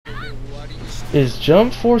Is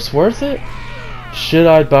Jump Force worth it? Should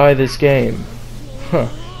I buy this game? Huh.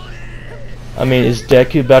 I mean, is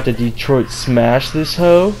Deku about to Detroit smash this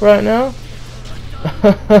hoe right now?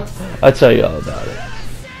 I'll tell you all about it.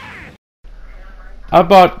 I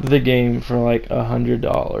bought the game for like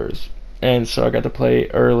 $100, and so I got to play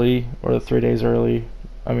early, or 3 days early.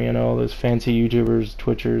 I mean, I know all those fancy YouTubers,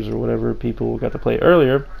 Twitchers, or whatever people got to play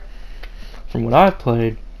earlier. From what I've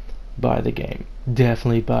played, buy the game.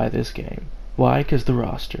 Definitely buy this game. Why? Because the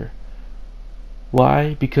roster.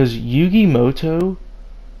 Why? Because Yugi Moto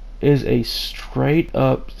is a straight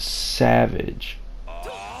up savage.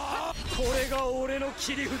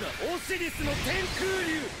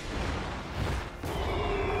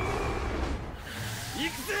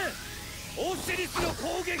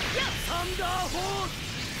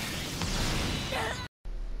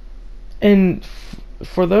 And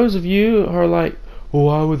for those of you who are like, well,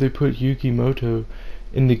 why would they put Yugi Moto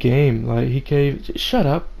in the game? Like, he caved. Shut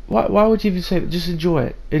up. Why would you even say that? Just enjoy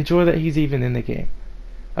it. Enjoy that he's even in the game.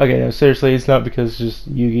 Okay, no, seriously, it's not because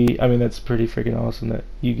just Yugi. I mean, that's pretty freaking awesome that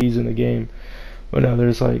Yugi's in the game. But no,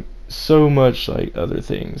 there's like so much like other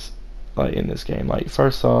things like in this game. Like,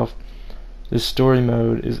 first off, the story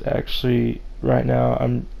mode is actually right now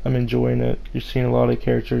I'm enjoying it. You're seeing a lot of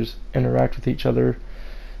characters interact with each other.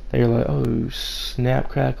 That you're like, oh snap,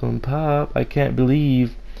 crackle, and pop! I can't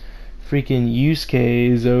believe freaking Yusuke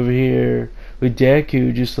is over here with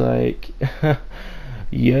Deku, just like,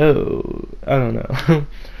 yo, I don't know,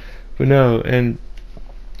 but no, and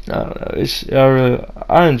I don't know.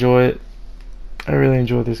 I enjoy it. I really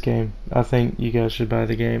enjoy this game. I think you guys should buy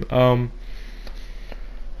the game.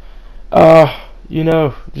 You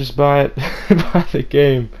know, just buy it. Buy the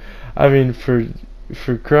game. I mean, for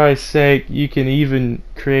Christ's sake, you can even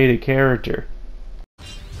create a character.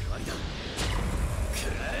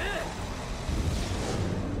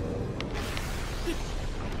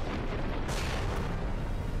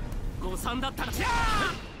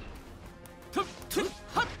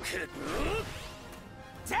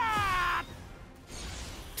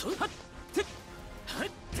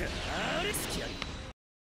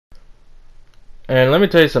 And let me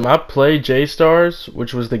tell you something, I played J-Stars,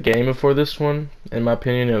 which was the game before this one. In my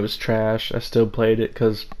opinion, it was trash. I still played it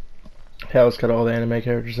because hell, it's got all the anime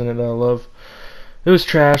characters in it that I love. It was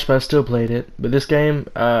trash, but I still played it. But this game,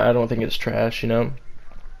 I don't think it's trash, you know.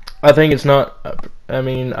 I think it's not, I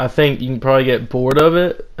mean, I think you can probably get bored of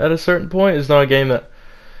it at a certain point. It's not a game that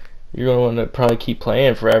you're going to want to probably keep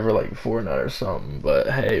playing forever, like Fortnite or something. But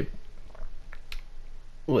hey,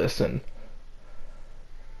 listen.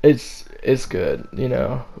 It's good, you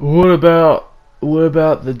know. What about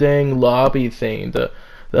the dang lobby thing, the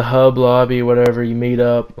hub lobby, whatever, you meet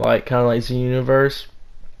up, like kind of like the universe?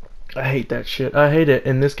 I hate that shit. I hate it,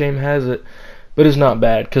 and this game has it, but it's not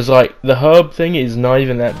bad, cause like the hub thing is not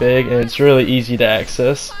even that big, and it's really easy to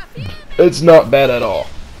access. It's not bad at all.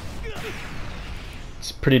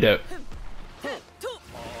 It's pretty dope.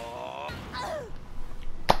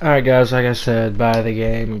 Alright guys, like I said, buy the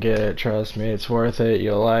game, get it, trust me, it's worth it,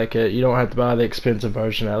 you'll like it. You don't have to buy the expensive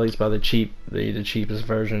version, at least buy the cheapest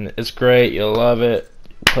version. It's great, you'll love it.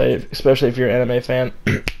 Play it, especially if you're an anime fan.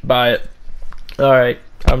 Buy it. Alright,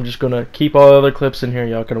 I'm just gonna keep all the other clips in here,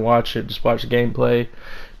 y'all can watch it, just watch the gameplay.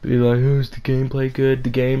 Be like, oh, is the gameplay good? The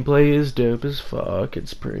gameplay is dope as fuck,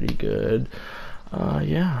 it's pretty good.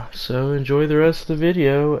 Yeah, so enjoy the rest of the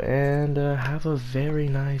video, and have a very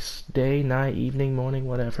nice day, night, evening, morning,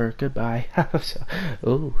 whatever. Goodbye.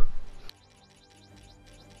 Ooh.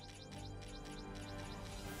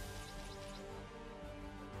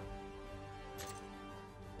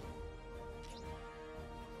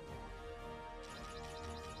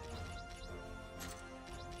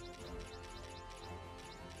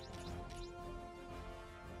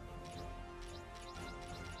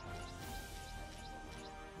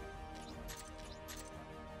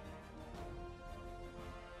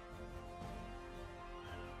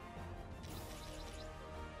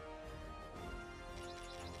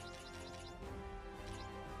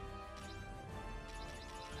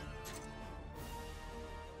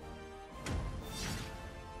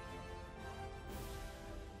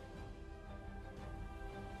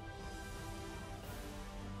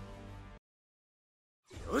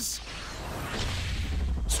よし。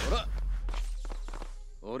そら。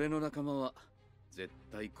俺の仲間は絶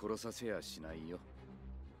対殺させやしないよ。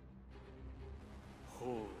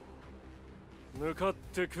ほう。向かっ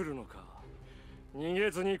てくるのか。逃げ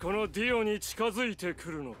ずにこのディオに近づいてく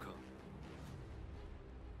るのか。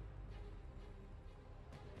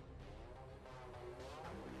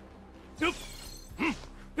よっ。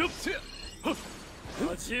よっ。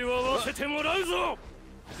味わわせてもらうぞ。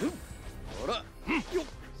ほら。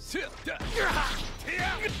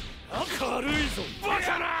軽いぞバ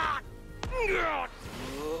カな。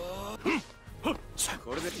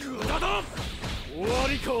これで無駄だ。終わ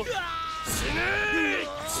りか。死ねえ。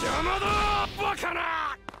邪魔だバカ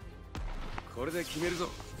な。これで決めるぞ。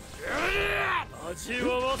味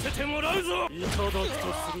わわせてもらうぞ。いただくと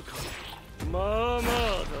するか。まあまあ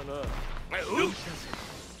だな。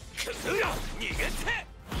逃げて。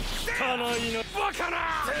汚いなバカな。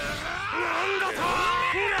なんだと。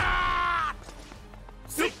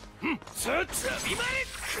さっ見まれ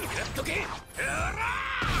くらっとけ。バ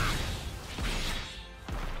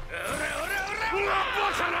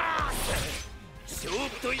カな。勝負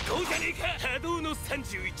といこうじゃねえか。波動の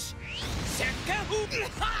31シャッカーホーム。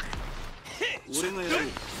俺がやる。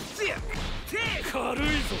軽い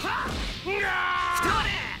ぞ。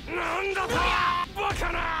なんだとバ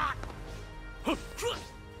カな。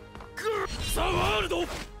ザワールド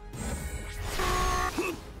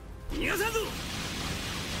逃がさんぞ。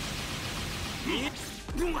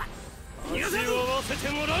味わわせて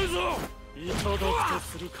もらうぞ。いただくと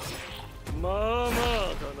するか。まあまあだ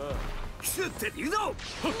な。くすって言うぞ。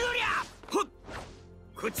こ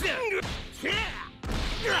っちだ。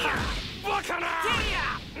バカな。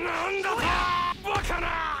なんだとバカ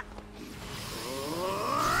な。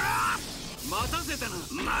待たせたな。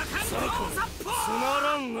つま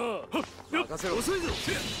らんな。任せろ。遅いぞ。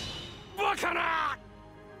バカな。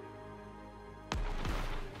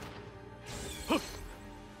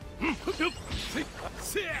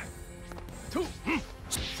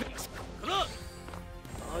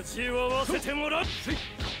味わわせてもらう。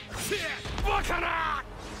バカな。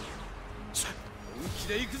本気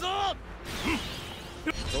で行くぞ。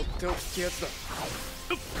とっておきってやつだ。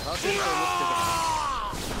勝てると思って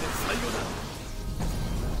た。最後だ。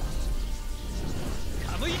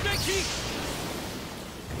カムイダキ。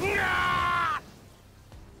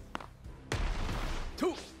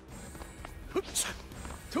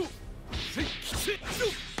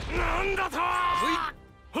なんだと。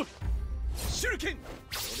シュルケン。こ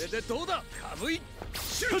れでどうだ。カムイ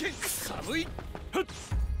シュルケン。カムイ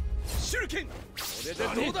シュルケン。これで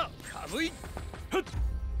どうだ。カムイ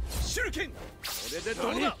シュルケン。これでど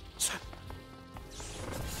うだ。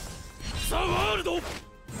ザワールド止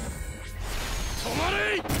ま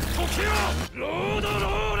れ。時はロードロ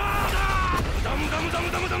ーラーだ。ダムダムダ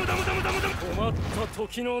ムダムダムダムダムダムダム。止まった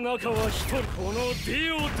時の中は一人。このデ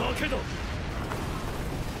ィオだけだ。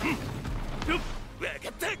分か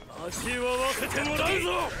った。味わわせてもらう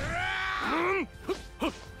ぞ。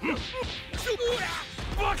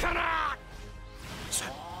バカな。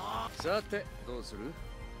さてどうする。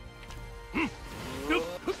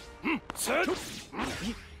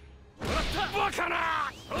バカ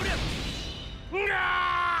な。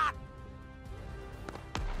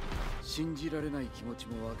信じられない気持ち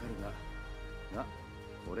もわかるが、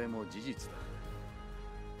これも事実だ。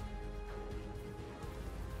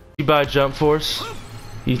You buy Jump Force?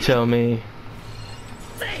 You tell me.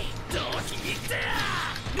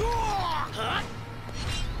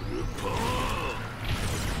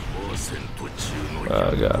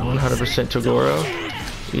 Oh god, 100% Togoro.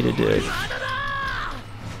 Eat a dick.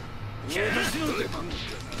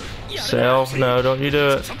 Sell? No, don't you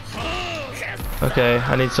do it. Okay,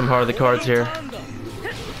 I need some heart of the cards here.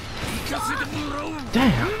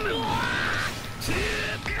 Damn.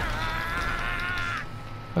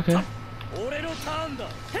 Okay.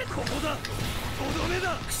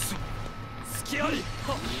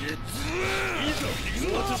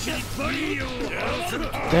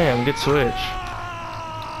 Damn, good switch.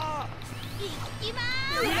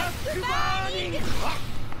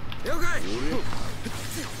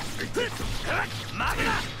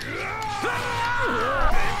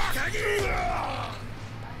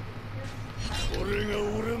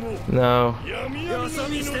 No.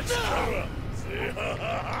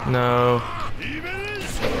 No.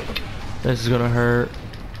 This is gonna hurt.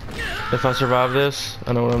 If I survive this,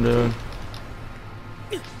 I know what I'm doing.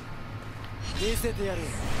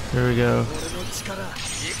 Here we go.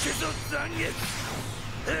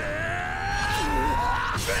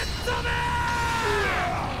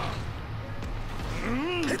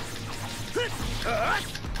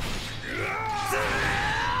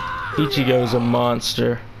 Ichigo's a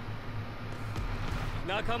monster.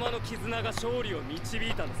 仲間の絆が勝利を導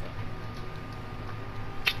いたのさ。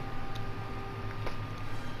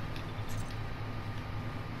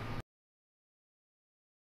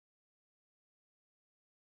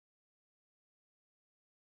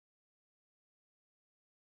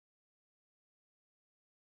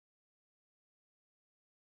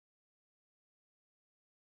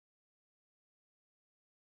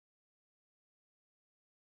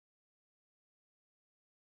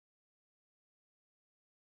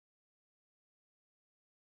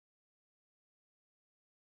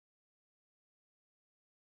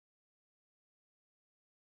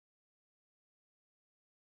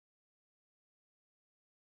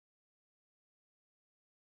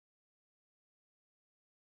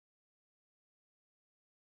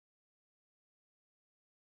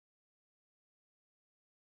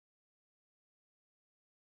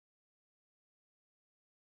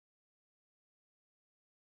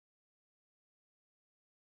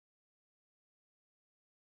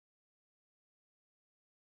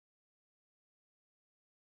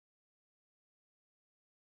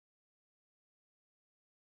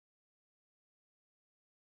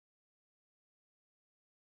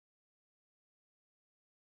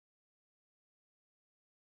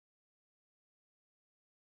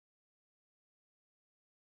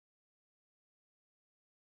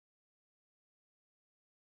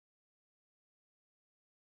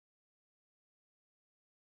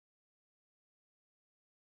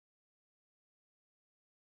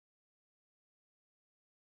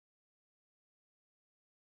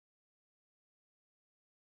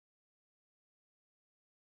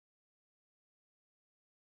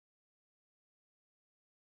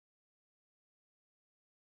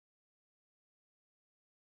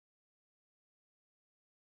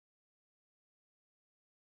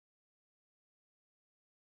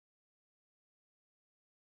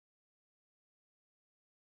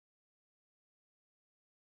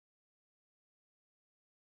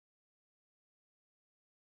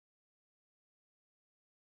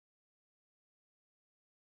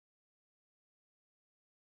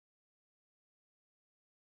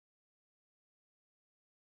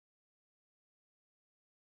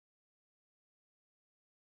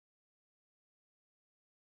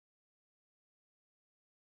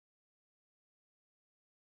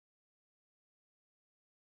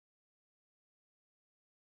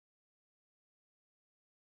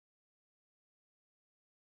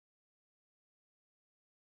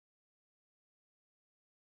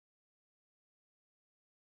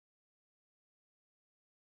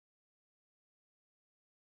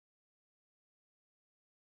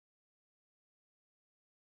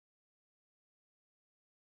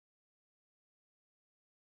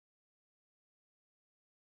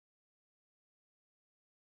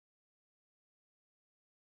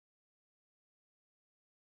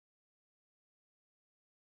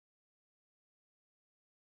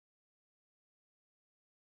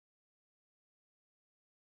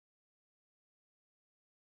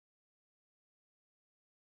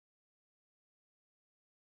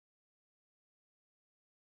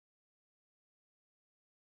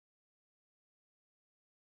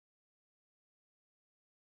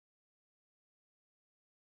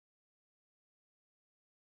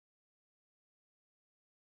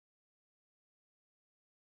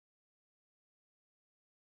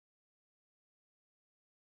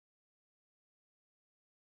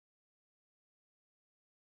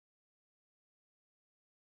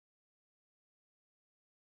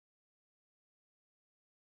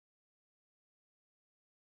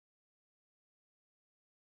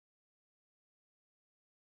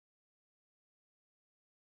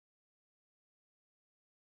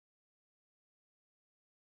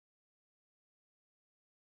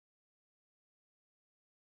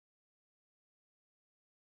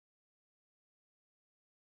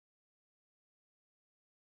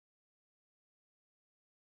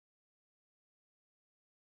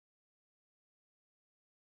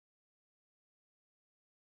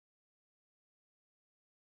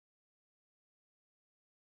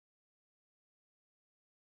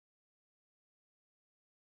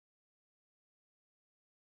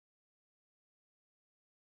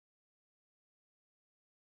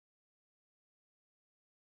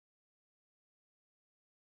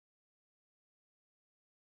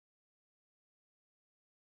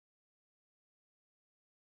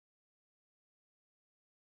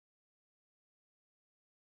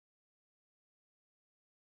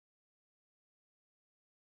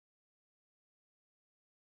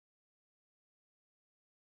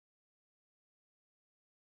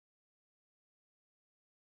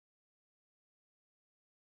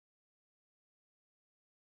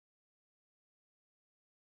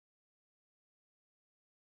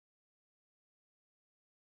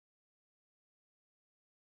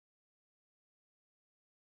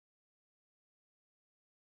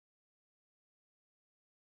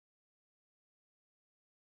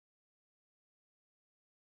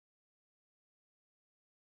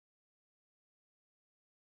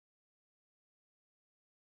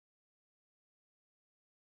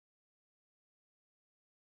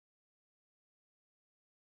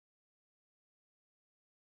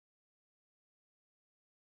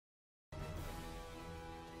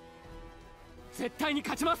絶対に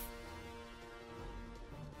勝ちます。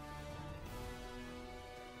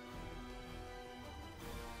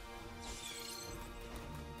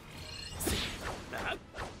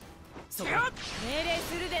そこ命令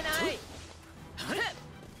するでない。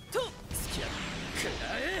と好きやくら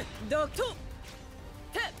えどと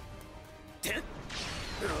て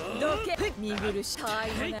どけ見苦しいた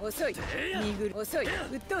いもない遅い見苦遅い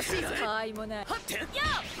うっとうしいたいもないよ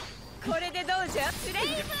これでどうじゃスレイブアロ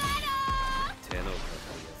ー手のかか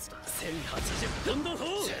るやつだ。1080ポンド砲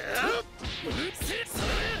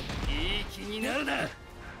いい気になるな。好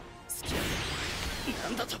きやな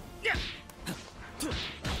んだと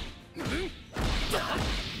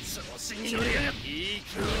調子に乗りやがっていい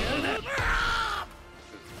気になるな。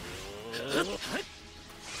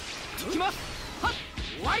いきます。はっ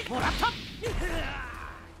ワイもらった。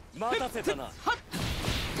待たせたな。はっ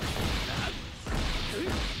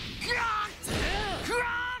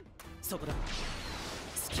そこだ。好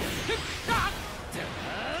きや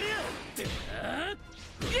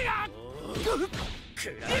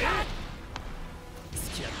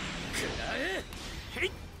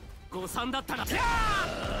誤算だったら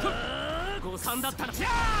誤算だったら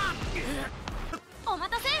お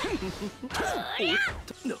待たせ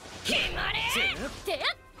決まれってやっ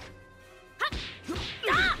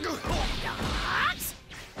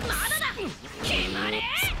まだだ決まれ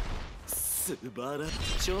素晴らしい。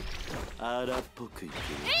ちょっと荒っぽくいく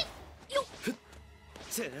よっ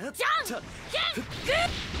じゃんけ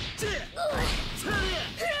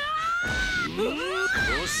んグ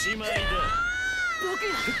おしまいだ。僕が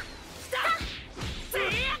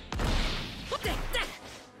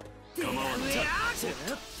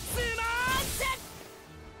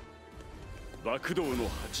爆動の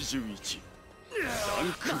81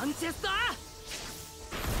マンチェスター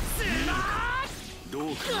スマー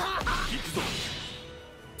どうか行くぞ。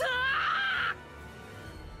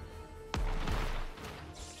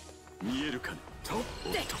見えるかね。とおっ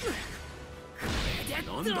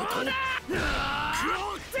となんだと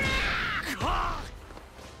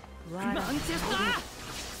マンチェスター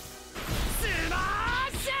スマー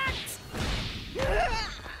シ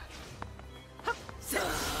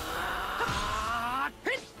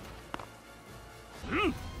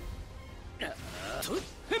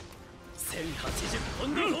1080ポ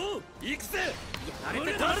ンド砲行くぜ。やら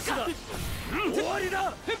れてどうか終わり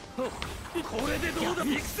だ。これでどうだ。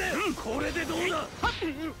行くぜ。これでどうだ。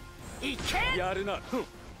いけやるな。お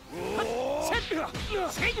おワイド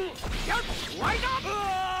ワ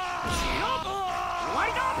イ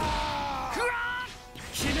ド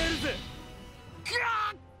決めるぜ。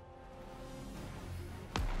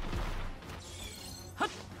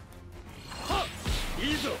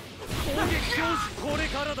いいぞ。攻撃教師これ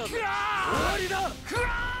からだぞ。終わりだ。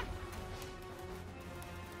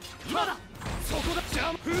今だそこだ。ジ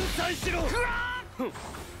ャン粉砕しろ。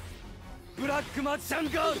ブラックマジシャン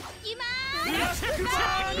ガール。今ブラックバ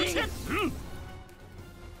ーニ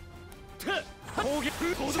攻撃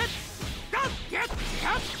5度。油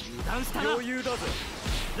断したな。余裕だぜ。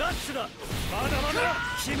ラッシュだ。まだまだ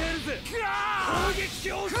決めるぜ。攻撃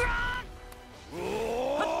教師。おお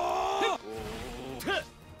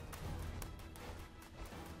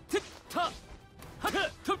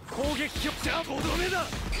攻撃教師は5度目だ。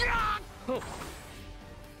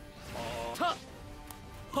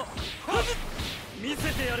見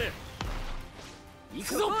せてやれ。行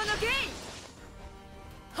くぞ。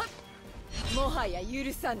もはや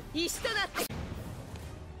許さぬ石となって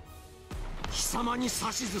貴様に指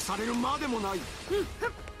図されるまでもない。仕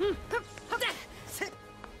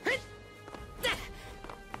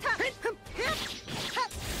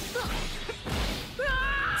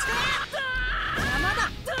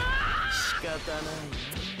方ない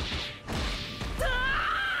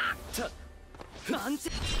なんて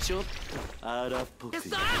ちょっと荒っぽくいく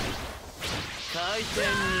回転に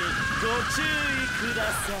ご注意く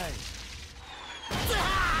ださい。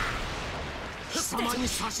貴様に指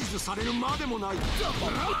図されるまでもない。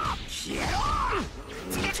消えろ。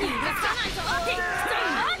逃がさないぞ。